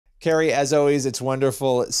Carrie, as always, it's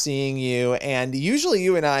wonderful seeing you. And usually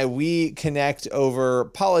you and I, we connect over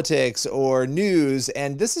politics or news.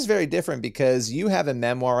 And this is very different because you have a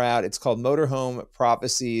memoir out. It's called Motorhome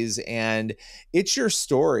Prophecies, and it's your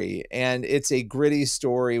story. And it's a gritty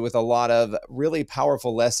story with a lot of really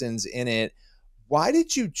powerful lessons in it. Why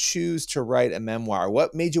did you choose to write a memoir?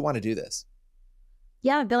 What made you want to do this?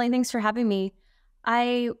 Yeah, Billy, thanks for having me.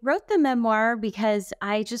 I wrote the memoir because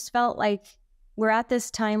I just felt like we're at this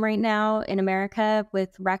time right now in America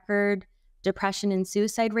with record depression and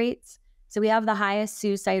suicide rates. So we have the highest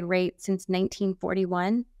suicide rate since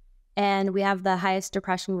 1941, and we have the highest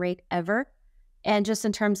depression rate ever. And just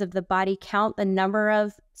in terms of the body count, the number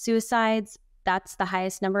of suicides, that's the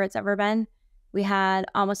highest number it's ever been. We had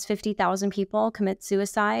almost 50,000 people commit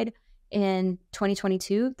suicide in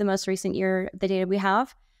 2022, the most recent year, the data we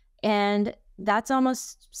have. And that's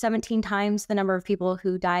almost 17 times the number of people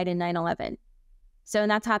who died in 9/11. So,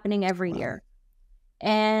 and that's happening every year.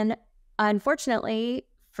 And unfortunately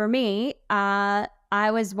for me, I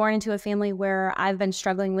was born into a family where I've been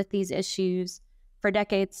struggling with these issues for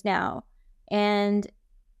decades now. And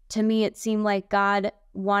to me, it seemed like God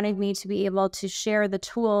wanted me to be able to share the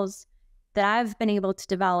tools that I've been able to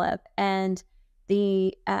develop and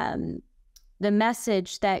the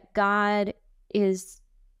message that God is,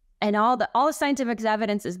 and all the scientific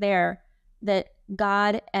evidence is there that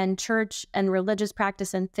God and church and religious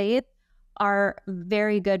practice and faith are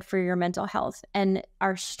very good for your mental health and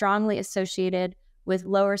are strongly associated with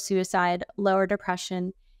lower suicide, lower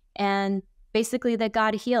depression, and basically that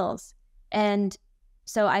God heals. And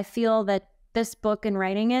so I feel that this book and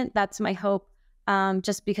writing it, that's my hope,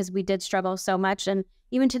 just because we did struggle so much. And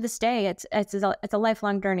even to this day, it's a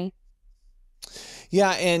lifelong journey.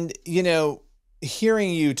 Yeah. And, hearing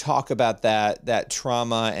you talk about that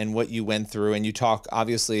trauma and what you went through, and you talk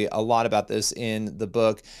obviously a lot about this in the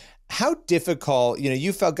book, how difficult,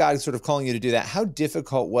 you felt God sort of calling you to do that. How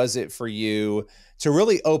difficult was it for you to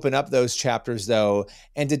really open up those chapters though,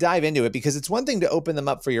 and to dive into it? Because it's one thing to open them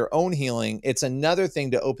up for your own healing. It's another thing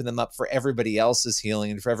to open them up for everybody else's healing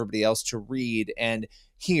and for everybody else to read and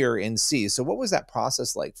hear and see. So what was that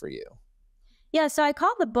process like for you? Yeah, so I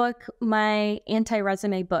call the book my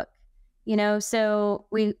anti-resume book. So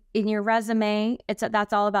in your resume,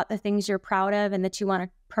 that's all about the things you're proud of and that you want to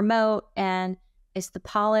promote, and it's the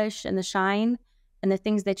polish and the shine and the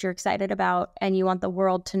things that you're excited about and you want the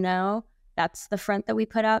world to know. That's the front that we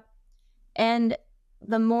put up. And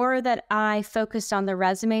the more that I focused on the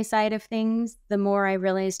resume side of things, the more I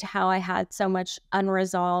realized how I had so much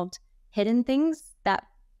unresolved hidden things, that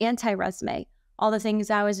anti-resume, all the things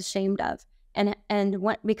I was ashamed of.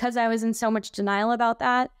 Because I was in so much denial about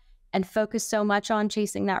that and focused so much on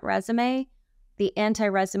chasing that resume, the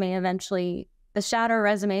anti-resume eventually, the shadow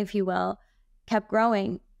resume, if you will, kept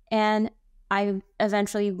growing. And I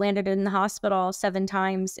eventually landed in the hospital 7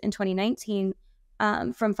 times in 2019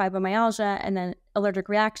 from fibromyalgia and then allergic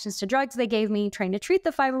reactions to drugs they gave me trying to treat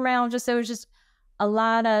the fibromyalgia. So it was just a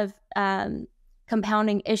lot of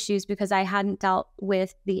compounding issues because I hadn't dealt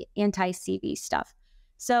with the anti-CV stuff.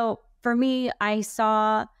 So for me, I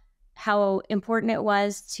saw how important it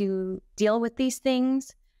was to deal with these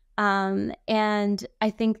things. And I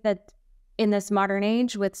think that in this modern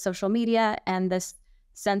age with social media and this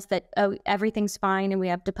sense that everything's fine and we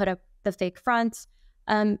have to put up the fake fronts,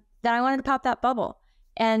 that I wanted to pop that bubble.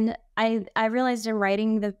 And I realized in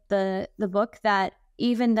writing the book that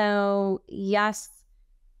even though, yes,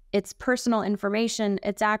 it's personal information,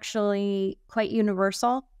 it's actually quite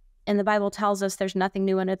universal. And the Bible tells us there's nothing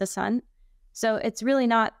new under the sun. So it's really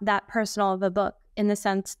not that personal of a book in the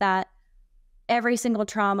sense that every single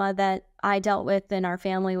trauma that I dealt with and our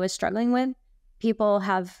family was struggling with,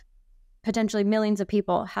 potentially millions of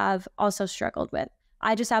people have also struggled with.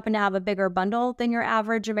 I just happen to have a bigger bundle than your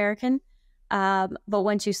average American. But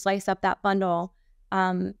once you slice up that bundle,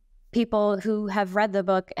 people who have read the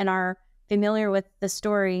book and are familiar with the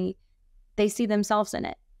story, they see themselves in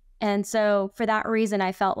it. And so for that reason,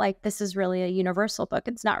 I felt like this is really a universal book.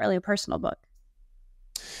 It's not really a personal book.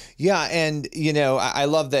 Yeah. And, I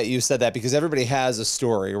love that you said that because everybody has a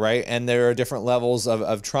story, right? And there are different levels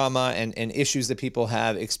of trauma and issues that people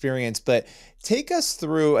have experienced. But take us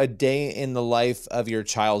through a day in the life of your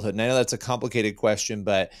childhood. And I know that's a complicated question,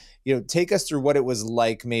 but, take us through what it was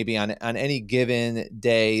like maybe on any given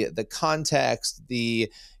day, the context,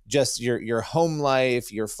 just your home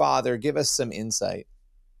life, your father. Give us some insight.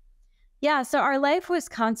 Yeah, so our life was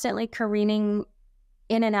constantly careening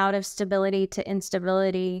in and out of stability to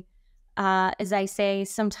instability. As I say,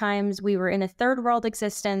 sometimes we were in a third world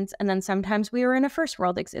existence, and then sometimes we were in a first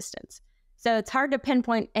world existence. So it's hard to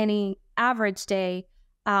pinpoint any average day,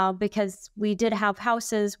 because we did have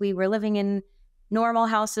houses. We were living in normal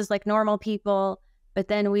houses like normal people, but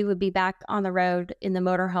then we would be back on the road in the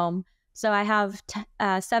motorhome. So I have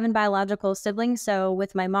 7 biological siblings. So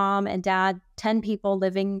with my mom and dad, 10 people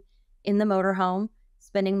living in the motorhome,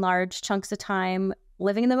 spending large chunks of time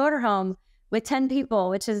living in the motorhome with 10 people,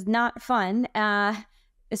 which is not fun,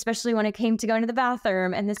 especially when it came to going to the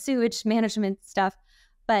bathroom and the sewage management stuff.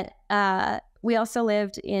 But we also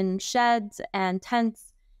lived in sheds and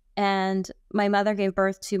tents. And my mother gave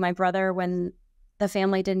birth to my brother when the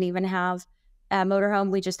family didn't even have a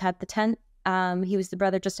motorhome. We just had the tent. He was the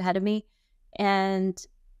brother just ahead of me. And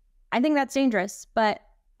I think that's dangerous, but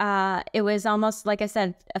it was almost, like I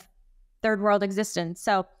said, a third world existence.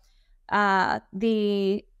 So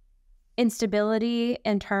the instability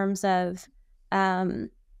in terms of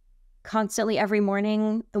constantly every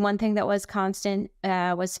morning, the one thing that was constant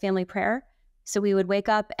was family prayer. So we would wake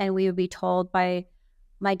up and we would be told by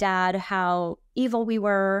my dad how evil we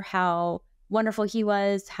were, how wonderful he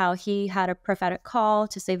was, how he had a prophetic call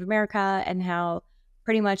to save America, and how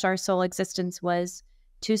pretty much our sole existence was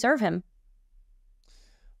to serve him.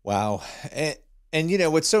 Wow. And you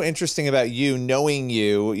know, what's so interesting about you, knowing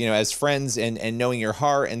you, you know, as friends and knowing your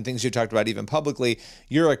heart and things you talked about even publicly,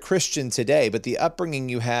 you're a Christian today, but the upbringing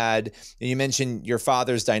you had, and you mentioned your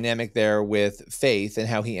father's dynamic there with faith and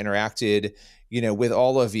how he interacted, you know, with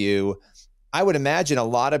all of you. I would imagine a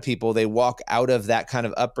lot of people, they walk out of that kind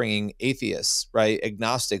of upbringing atheists, right?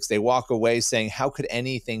 Agnostics. They walk away saying, how could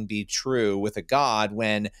anything be true with a God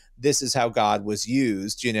when this is how God was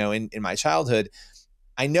used, you know, in my childhood?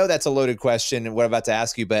 I know that's a loaded question and what I'm about to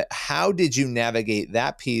ask you, but how did you navigate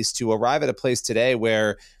that piece to arrive at a place today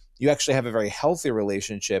where you actually have a very healthy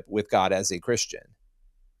relationship with God as a Christian?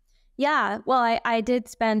 Yeah, well, I did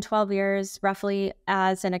spend 12 years roughly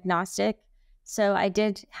as an agnostic. So I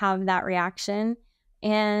did have that reaction.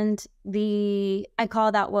 And I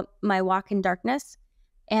call that my walk in darkness.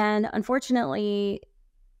 And unfortunately,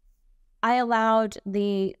 I allowed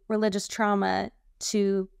the religious trauma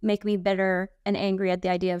to make me bitter and angry at the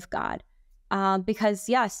idea of God. Because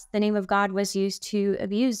yes, the name of God was used to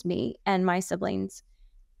abuse me and my siblings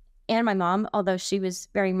and my mom, although she was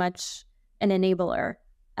very much an enabler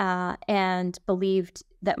and believed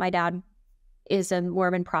that my dad is a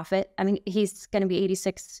Mormon prophet. I mean, he's going to be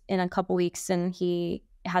 86 in a couple weeks and he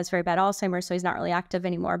has very bad Alzheimer's, so he's not really active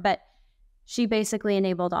anymore. But she basically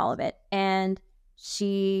enabled all of it and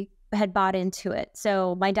she had bought into it.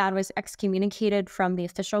 So my dad was excommunicated from the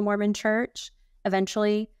official Mormon church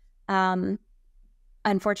eventually.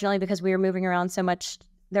 Unfortunately, because we were moving around so much,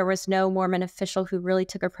 there was no Mormon official who really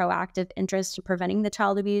took a proactive interest in preventing the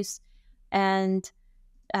child abuse. And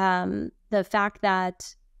the fact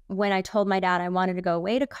that when I told my dad I wanted to go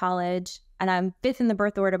away to college, and I'm 5th in the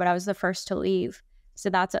birth order, but I was the first to leave. So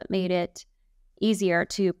that's what made it easier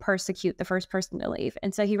to persecute the first person to leave.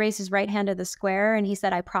 And so he raised his right hand to the square and he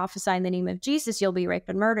said, I prophesy in the name of Jesus, you'll be raped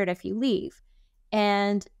and murdered if you leave.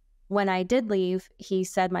 And when I did leave, he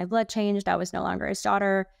said my blood changed. I was no longer his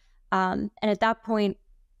daughter. And at that point,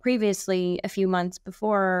 previously, a few months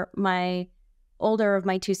before, my older of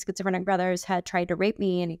my 2 schizophrenic brothers had tried to rape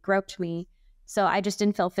me and he groped me. So I just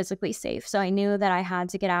didn't feel physically safe. So I knew that I had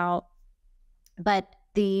to get out. But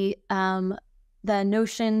the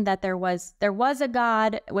notion that there was a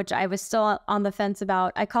God, which I was still on the fence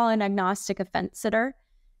about, I call an agnostic a fence sitter.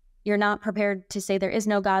 You're not prepared to say there is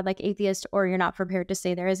no God like atheist, or you're not prepared to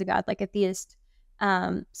say there is a God like a theist.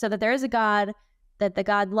 So that there is a God, that the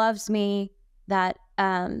God loves me, that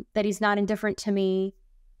he's not indifferent to me,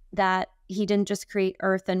 that he didn't just create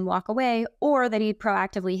earth and walk away, or that he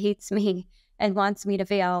proactively hates me and wants me to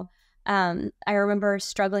fail. I remember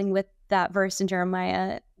struggling with that verse in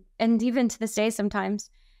Jeremiah, and even to this day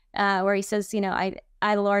sometimes, where he says, you know,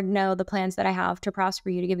 I, Lord, know the plans that I have to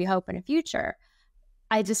prosper you, to give you hope and a future.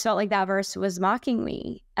 I just felt like that verse was mocking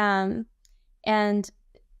me. And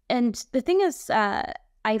the thing is, I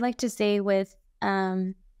like to say with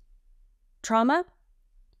trauma,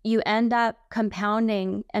 you end up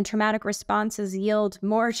compounding, and traumatic responses yield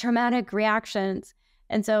more traumatic reactions.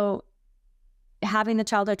 And so having the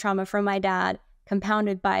childhood trauma from my dad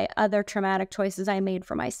compounded by other traumatic choices I made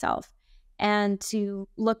for myself, and to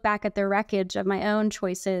look back at the wreckage of my own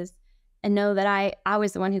choices and know that I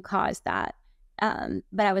was the one who caused that,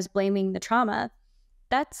 but I was blaming the trauma.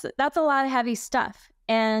 That's a lot of heavy stuff.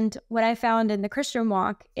 And what I found in the Christian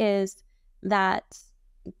walk is that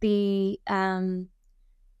the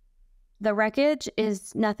wreckage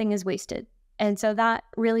is, nothing is wasted. And so that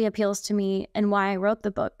really appeals to me, and why I wrote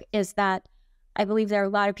the book is that I believe there are a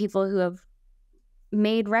lot of people who have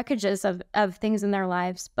made wreckages of things in their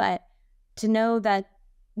lives, but to know that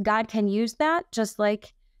God can use that, just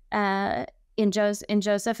like in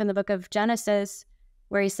Joseph in the book of Genesis,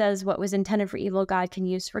 where he says what was intended for evil, God can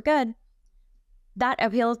use for good. That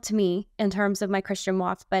appealed to me in terms of my Christian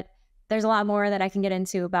walk, but there's a lot more that I can get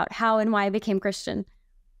into about how and why I became Christian.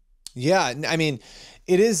 Yeah, I mean,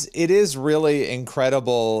 it is really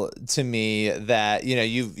incredible to me that, you know,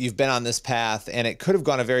 you've been on this path and it could have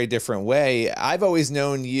gone a very different way. I've always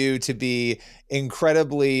known you to be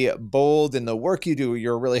incredibly bold in the work you do.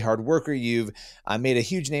 You're a really hard worker. You've made a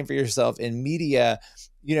huge name for yourself in media.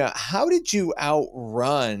 You know, how did you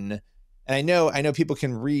outrun? And I know people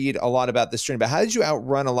can read a lot about this journey, but how did you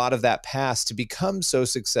outrun a lot of that past to become so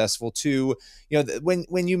successful? To, you know,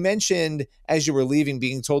 when you mentioned as you were leaving,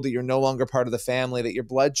 being told that you're no longer part of the family, that your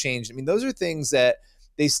blood changed. I mean, those are things that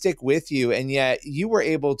they stick with you, and yet you were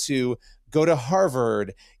able to go to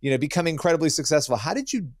Harvard, you know, become incredibly successful. How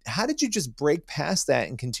did you just break past that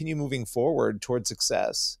and continue moving forward towards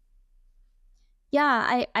success?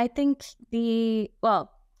 Yeah, I think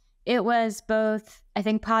it was both, I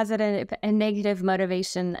think, positive and negative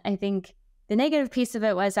motivation. I think the negative piece of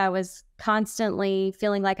it was I was constantly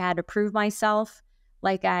feeling like I had to prove myself,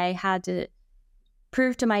 like I had to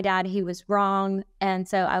prove to my dad he was wrong. And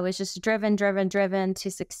so I was just driven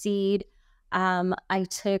to succeed. I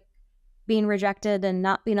took being rejected and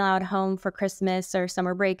not being allowed home for Christmas or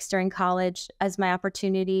summer breaks during college as my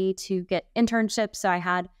opportunity to get internships. So I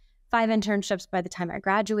had 5 internships by the time I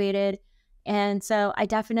graduated. And so I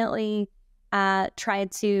definitely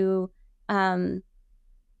tried to, um,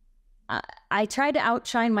 I tried to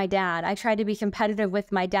outshine my dad. I tried to be competitive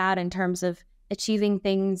with my dad in terms of achieving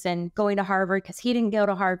things and going to Harvard, because he didn't go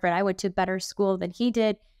to Harvard. I went to a better school than he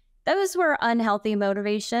did. Those were unhealthy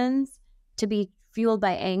motivations to be fueled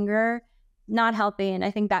by anger, not healthy. And I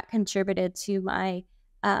think that contributed to my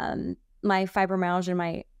my fibromyalgia,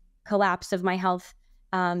 my collapse of my health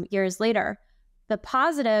years later. The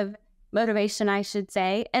positive motivation, I should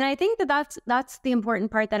say, and I think that's the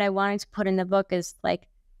important part that I wanted to put in the book, is like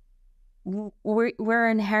we're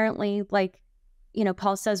inherently, like, you know,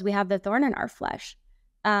 Paul says we have the thorn in our flesh.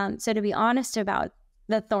 So to be honest about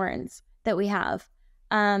the thorns that we have,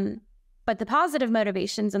 but the positive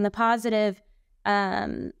motivations and the positive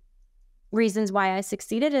reasons why I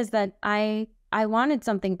succeeded is that I wanted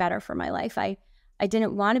something better for my life. I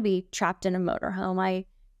didn't want to be trapped in a motorhome.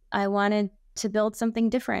 I wanted to build something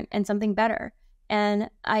different and something better. And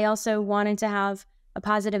I also wanted to have a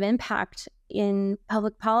positive impact in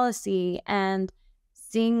public policy, and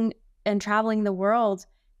seeing and traveling the world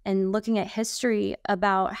and looking at history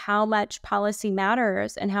about how much policy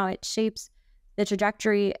matters and how it shapes the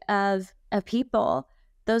trajectory of people.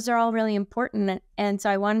 Those are all really important. And so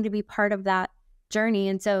I wanted to be part of that journey.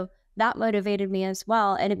 And so that motivated me as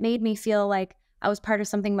well. And it made me feel like I was part of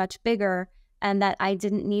something much bigger, and that I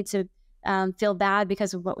didn't need to feel bad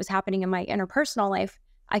because of what was happening in my interpersonal life.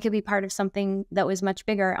 I could be part of something that was much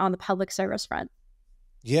bigger on the public service front.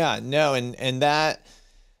 Yeah, no, and that,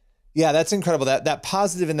 yeah, that's incredible. That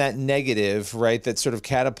positive and that negative, right? That sort of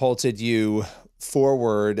catapulted you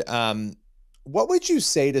forward. What would you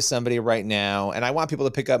say to somebody right now? And I want people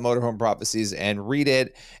to pick up Motorhome Prophecies and read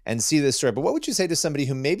it and see this story. But what would you say to somebody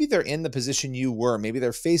who maybe they're in the position you were? Maybe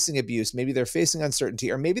they're facing abuse, maybe they're facing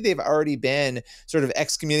uncertainty, or maybe they've already been sort of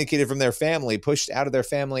excommunicated from their family, pushed out of their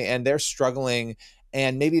family, and they're struggling.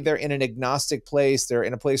 And maybe they're in an agnostic place. They're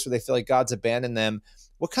in a place where they feel like God's abandoned them.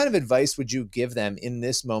 What kind of advice would you give them in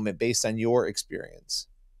this moment based on your experience?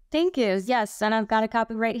 Thank you. Yes, and I've got a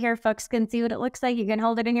copy right here. Folks can see what it looks like. You can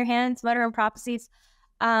hold it in your hands. Motorhome Prophecies.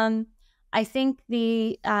 I think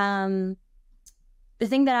the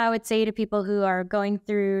thing that I would say to people who are going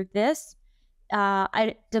through this,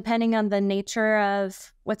 depending on the nature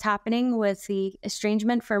of what's happening with the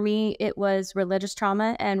estrangement, for me, it was religious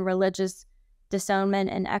trauma and religious disownment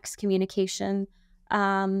and excommunication.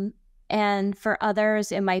 And for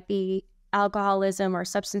others, it might be alcoholism or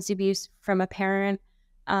substance abuse from a parent,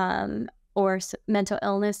 or mental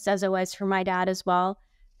illness, as it was for my dad as well,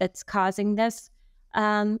 that's causing this.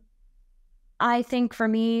 I think for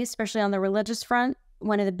me, especially on the religious front,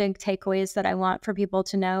 one of the big takeaways that I want for people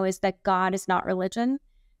to know is that God is not religion,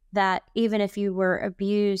 that even if you were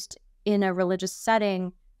abused in a religious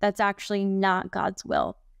setting, that's actually not God's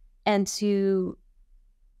will. And to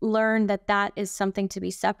learn that that is something to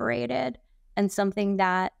be separated, and something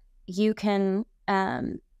that you can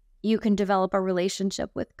develop a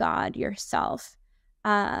relationship with God yourself.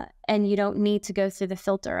 And you don't need to go through the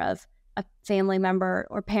filter of a family member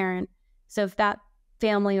or parent. So if that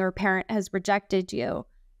family or parent has rejected you,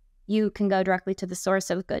 you can go directly to the source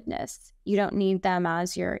of goodness. You don't need them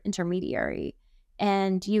as your intermediary.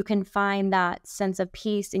 and you can find that sense of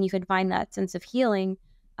peace and you can find that sense of healing.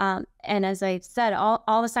 And as I said,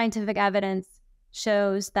 all the scientific evidence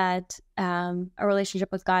shows that a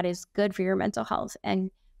relationship with God is good for your mental health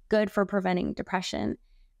and good for preventing depression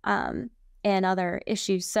and other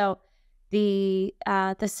issues. So the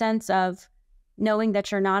sense of knowing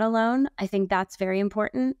that you're not alone, I think that's very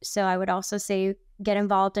important. So I would also say get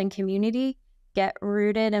involved in community, get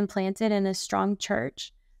rooted and planted in a strong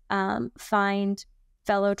church, find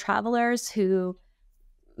fellow travelers who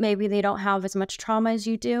maybe they don't have as much trauma as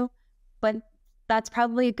you do, but that's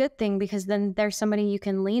probably a good thing because then there's somebody you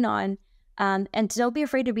can lean on, and don't be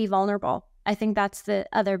afraid to be vulnerable. I think that's the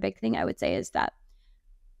other big thing I would say is that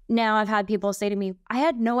now I've had people say to me, I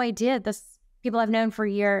had no idea this, people I've known for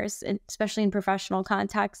years, especially in professional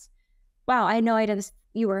contexts. Wow, I had no idea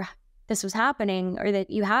this was happening or that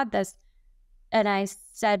you had this. And I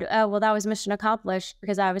said, oh, well, that was mission accomplished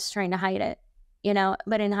because I was trying to hide it,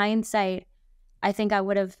 but in hindsight, I think I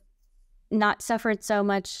would have not suffered so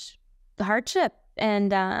much hardship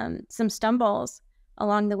and some stumbles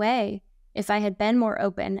along the way if I had been more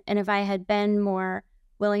open and if I had been more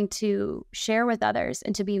willing to share with others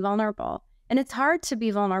and to be vulnerable. And it's hard to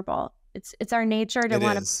be vulnerable. It's our nature to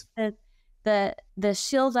want to put the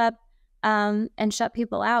shield up and shut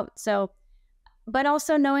people out. So, but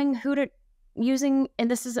also knowing who to using,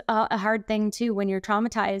 and this is a hard thing too when you're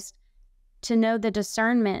traumatized, to know the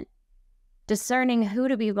discerning who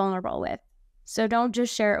to be vulnerable with. So don't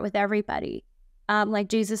just share it with everybody. Like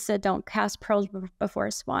Jesus said, don't cast pearls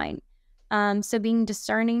before swine. So being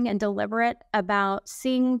discerning and deliberate about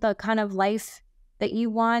seeing the kind of life that you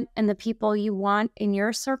want and the people you want in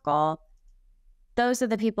your circle, those are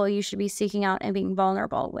the people you should be seeking out and being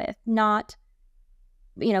vulnerable with, not,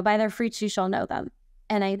 by their fruits you shall know them.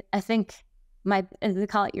 And I think they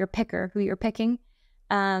call it your picker, who you're picking.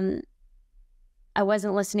 I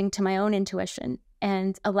wasn't listening to my own intuition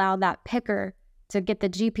and allowed that picker to get the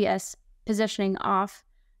GPS positioning off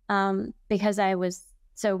because I was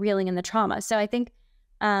so reeling in the trauma. So I think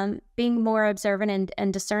being more observant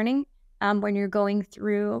and discerning when you're going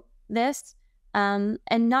through this and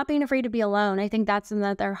not being afraid to be alone. I think that's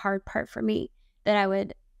another hard part for me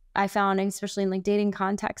that I found, especially in like dating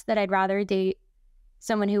context, that I'd rather date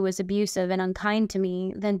someone who was abusive and unkind to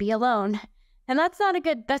me than be alone. And that's not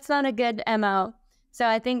a good MO. So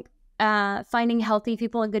I think finding healthy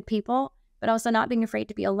people and good people, but also not being afraid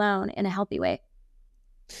to be alone in a healthy way.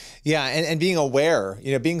 Yeah. And being aware,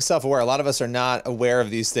 being self-aware. A lot of us are not aware of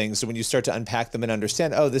these things. So when you start to unpack them and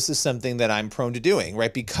understand, oh, this is something that I'm prone to doing,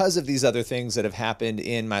 right? Because of these other things that have happened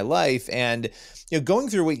in my life. And, going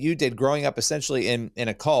through what you did growing up essentially in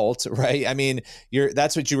a cult, right? I mean,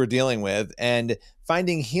 that's what you were dealing with, and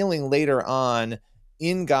finding healing later on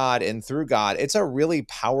in God and through God. It's a really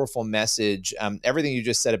powerful message. Everything you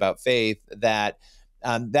just said about faith, that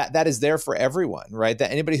is there for everyone, right?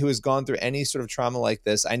 That anybody who has gone through any sort of trauma like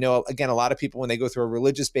this, I know, again, a lot of people, when they go through a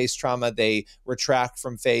religious-based trauma, they retract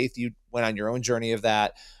from faith. You went on your own journey of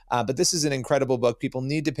that. But this is an incredible book. People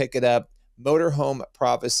need to pick it up. Motorhome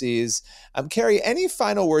Prophecies. Carrie, any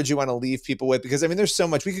final words you want to leave people with? Because, I mean, there's so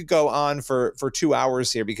much. We could go on for 2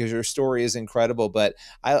 hours here because your story is incredible. But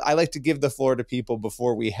I like to give the floor to people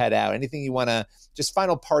before we head out. Anything you want to, just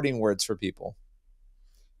final parting words for people?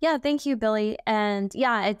 Yeah, thank you, Billy. And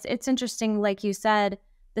yeah, it's interesting, like you said,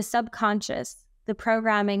 the subconscious, the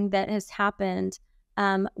programming that has happened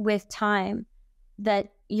with time,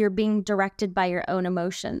 that you're being directed by your own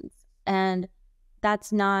emotions. And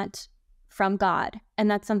that's not from God. And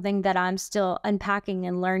that's something that I'm still unpacking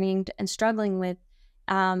and learning and struggling with.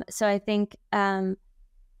 So I think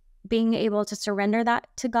being able to surrender that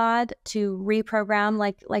to God, to reprogram,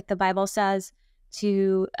 like the Bible says,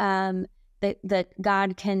 to that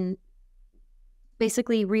God can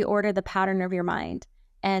basically reorder the pattern of your mind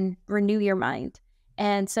and renew your mind.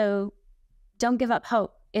 And so don't give up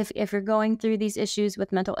hope. If you're going through these issues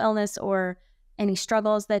with mental illness or any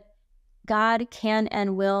struggles, that God can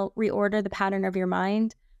and will reorder the pattern of your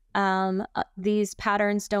mind. These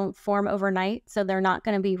patterns don't form overnight, so they're not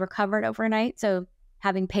going to be recovered overnight. So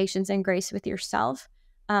having patience and grace with yourself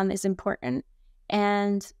is important.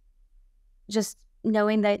 And just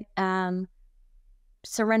knowing that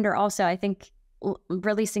surrender also, I think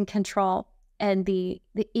releasing control and the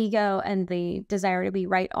ego and the desire to be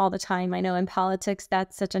right all the time. I know in politics,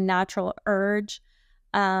 that's such a natural urge.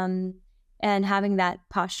 And having that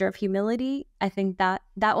posture of humility, I think that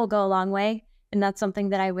will go a long way. And that's something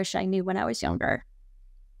that I wish I knew when I was younger.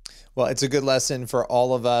 Well, it's a good lesson for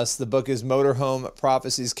all of us. The book is Motorhome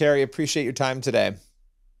Prophecies. Carrie, appreciate your time today.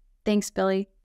 Thanks, Billy.